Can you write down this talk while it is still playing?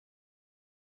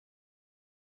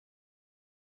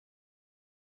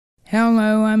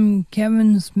Hello, I'm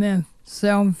Kevin Smith,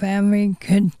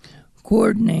 Self-Advocate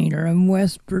Coordinator of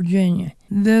West Virginia.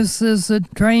 This is a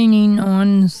training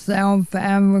on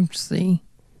self-advocacy.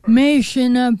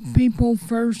 Mission of People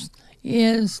First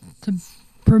is to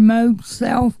promote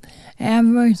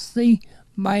self-advocacy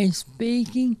by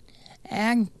speaking,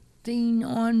 acting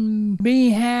on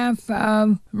behalf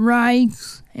of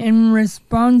rights and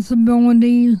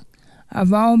responsibilities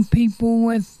of all people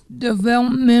with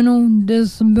developmental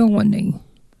disability.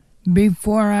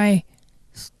 Before I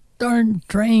start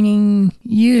training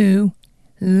you,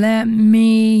 let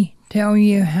me tell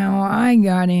you how I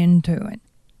got into it.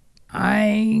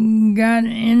 I got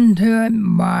into it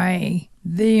by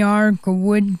the ARC of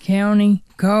Wood County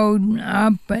called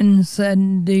up and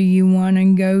said, do you want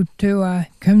to go to a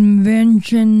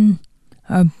convention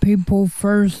of People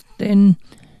First in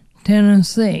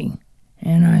Tennessee?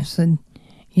 And I said,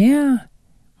 yeah,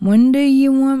 when do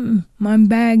you want my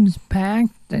bags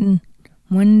packed and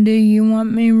when do you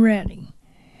want me ready?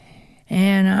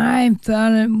 And I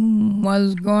thought it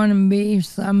was going to be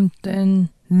something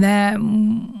that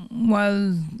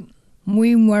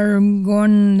we were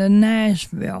going to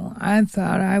Nashville. I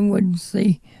thought I would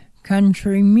see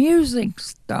country music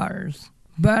stars,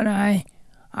 but I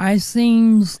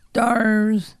seen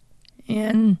stars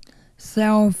in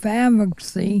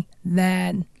self-advocacy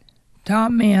that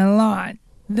taught me a lot.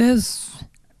 This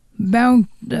about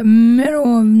the middle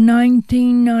of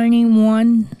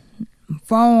 1991,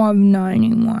 fall of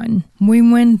 91, we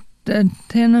went to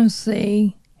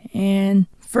Tennessee, and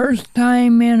first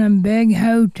time in a big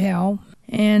hotel,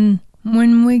 and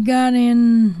when we got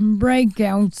in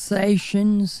breakout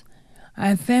sessions,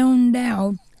 I found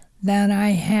out that I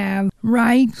have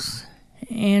rights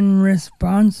and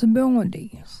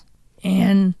responsibilities.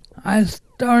 And I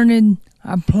started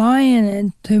applying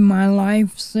it to my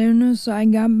life soon as I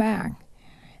got back.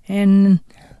 And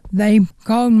they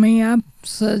called me up,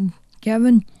 said,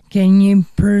 Kevin, can you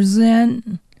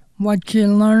present what you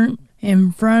learned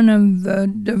in front of the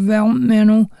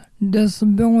Developmental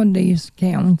Disabilities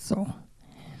Council?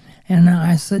 And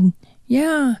I said,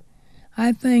 yeah,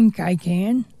 I think I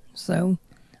can. So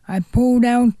I pulled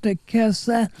out the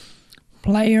cassette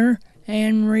player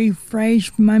and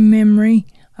refreshed my memory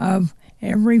of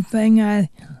everything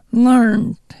I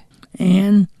learned.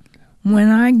 And when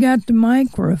I got the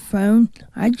microphone,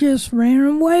 I just ran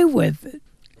away with it.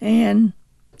 And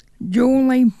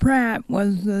Julie Pratt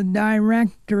was the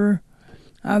director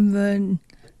of the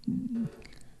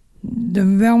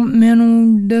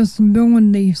Developmental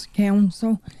Disabilities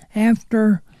Council.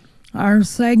 After our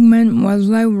segment was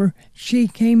over, she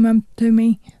came up to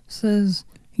me, says,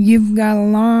 you've got a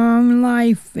long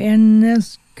life in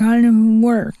this kind of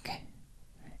work.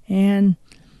 And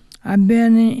I've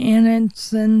been in it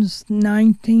since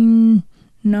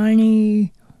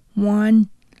 1991,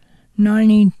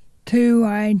 92.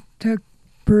 I took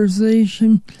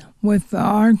position with the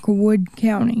ARC of Wood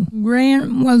County.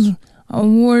 Grant was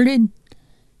awarded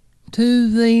to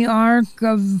the ARC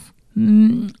of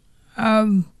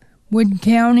Wood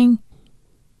County.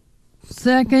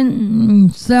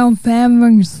 Second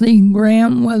self-advocacy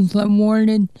grant was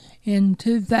awarded in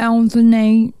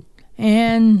 2008,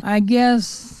 and I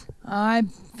guess I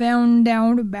found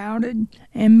out about it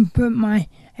and put my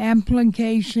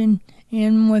application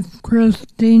in with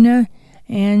Christina,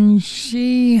 and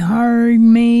she hired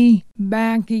me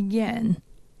back again.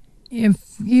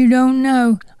 If you don't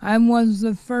know, I was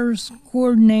the first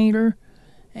coordinator,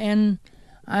 and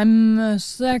I'm the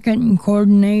second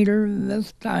coordinator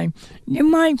this time. You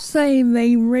might say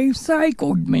they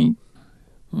recycled me.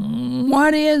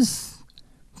 What is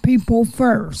People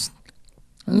First?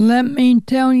 Let me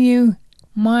tell you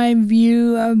my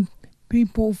view of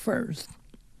People First.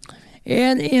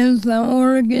 It is an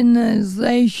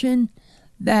organization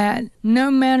that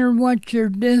no matter what your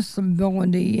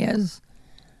disability is,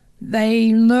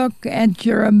 they look at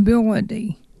your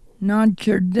ability, not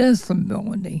your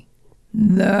disability.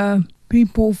 The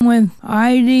people with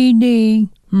IDD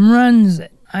runs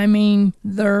it. I mean,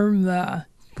 they're the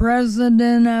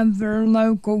president of their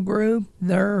local group,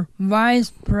 their vice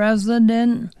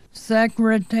president,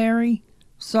 secretary,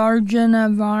 sergeant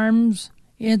of arms.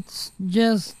 It's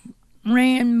just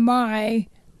ran by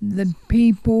the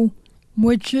people,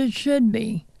 which it should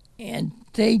be. It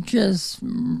teaches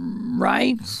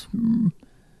rights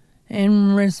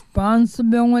and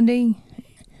responsibility,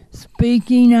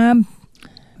 speaking up,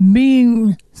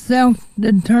 being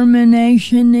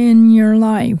self-determination in your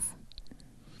life.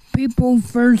 People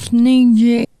first need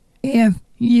you if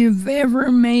you've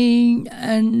ever made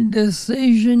a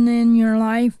decision in your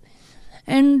life,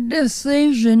 and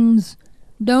decisions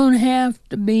don't have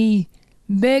to be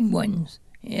big ones.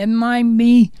 It might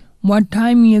be what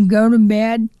time you go to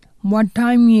bed, what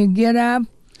time you get up,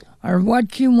 or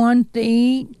what you want to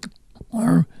eat,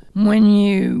 or when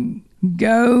you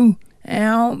go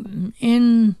out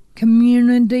in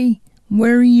community,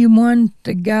 where you want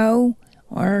to go,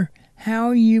 or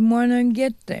how you want to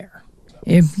get there.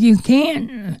 If you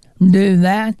can't do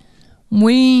that,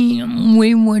 we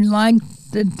would like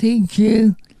to teach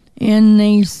you in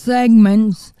these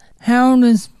segments how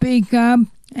to speak up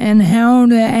and how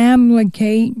to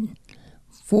advocate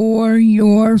for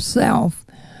yourself.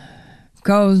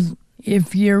 Because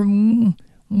if you're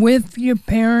with your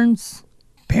parents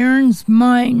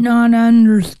might not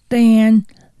understand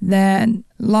that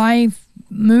life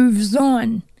moves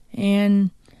on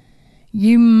and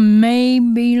you may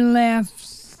be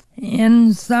left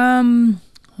in some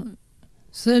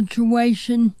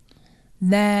situation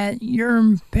that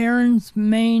your parents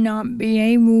may not be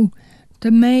able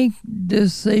to make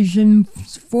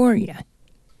decisions for you.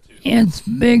 It's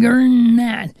bigger than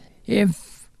that.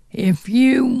 If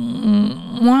you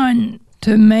want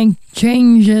to make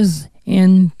changes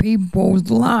in people's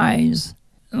lives,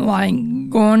 like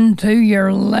going to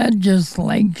your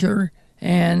legislature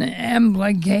and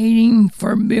advocating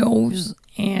for bills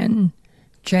and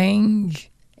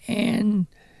change, and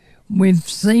we've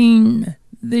seen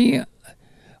the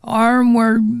R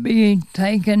word be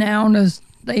taken out of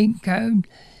state code,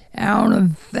 out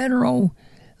of federal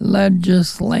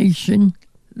legislation.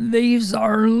 These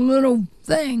are little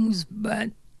things,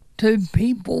 but to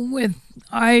people with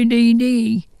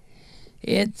IDD,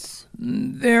 it's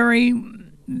very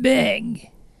big.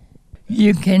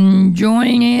 You can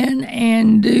join in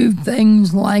and do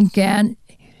things like that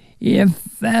if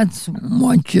that's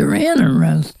what you're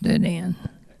interested in.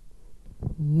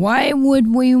 Why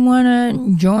would we want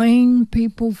to join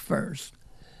people first?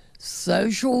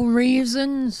 Social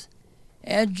reasons,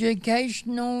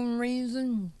 educational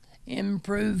reasons,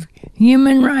 improve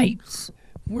human rights.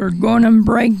 We're going to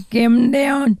break them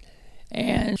down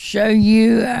and show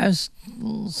you a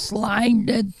slide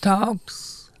that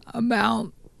talks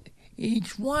about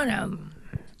each one of them.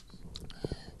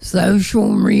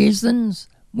 Social reasons,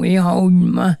 we hold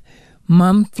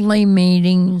monthly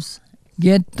meetings,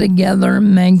 get together,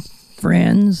 make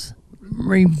friends,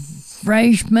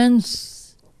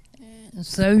 refreshments,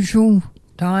 social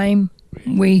time.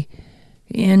 We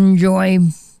enjoy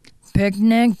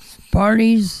picnics,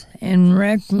 parties, and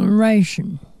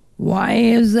recreation. Why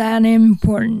is that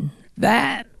important?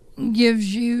 That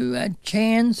gives you a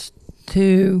chance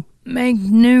to make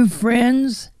new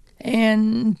friends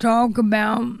and talk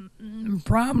about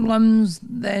problems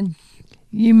that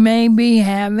you may be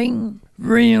having.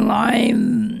 Realize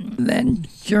that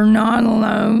you're not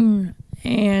alone.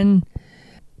 And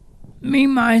me,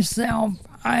 myself,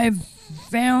 I've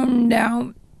found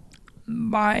out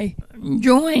by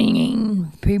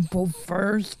joining people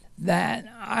first that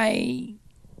I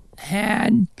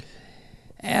had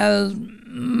as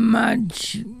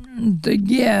much to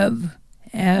give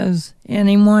as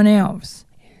anyone else.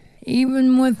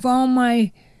 Even with all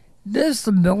my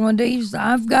disabilities,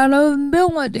 I've got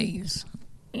abilities.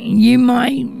 You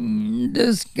might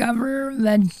discover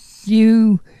that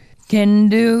you can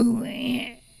do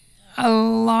a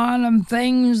lot of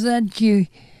things that you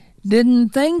didn't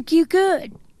think you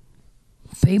could.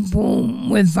 People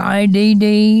with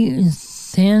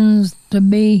IDD tends to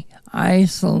be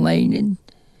isolated,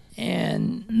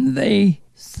 and they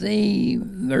see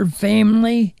their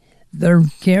family, their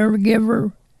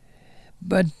caregiver,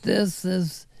 but this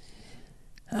is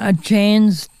a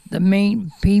chance to meet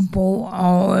people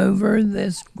all over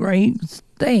this great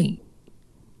state.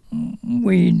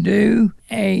 We do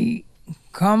a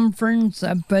conference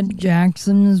up at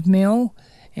Jackson's Mill,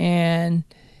 and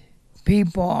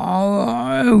people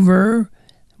all over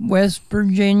West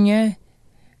Virginia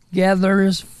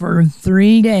gathers for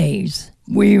 3 days.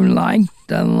 We like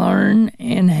to learn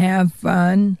and have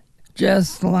fun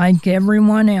just like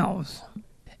everyone else.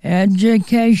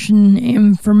 Education,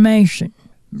 information,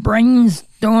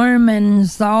 brainstorm and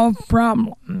solve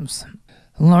problems.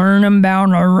 Learn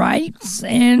about our rights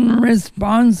and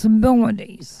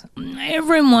responsibilities.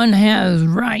 Everyone has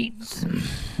rights.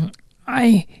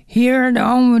 I hear it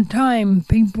all the time.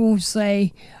 People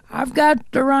say, I've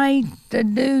got the right to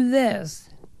do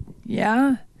this.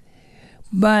 Yeah?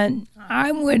 But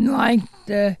I would like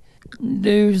to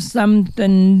do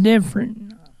something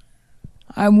different.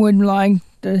 I would like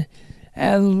to,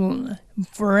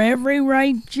 for every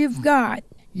right you've got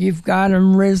a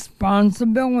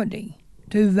responsibility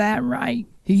to that right.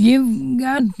 You've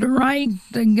got the right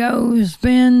to go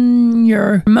spend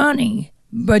your money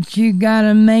but you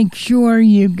gotta make sure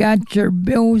you got your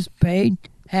bills paid,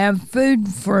 have food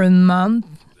for a month,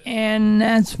 and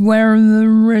that's where the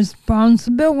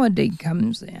responsibility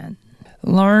comes in.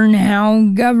 Learn how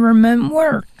government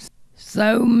works.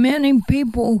 So many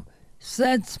people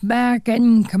sits back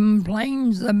and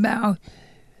complains about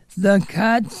the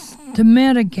cuts to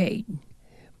Medicaid.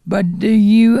 But do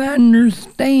you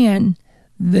understand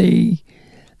the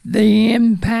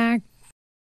impact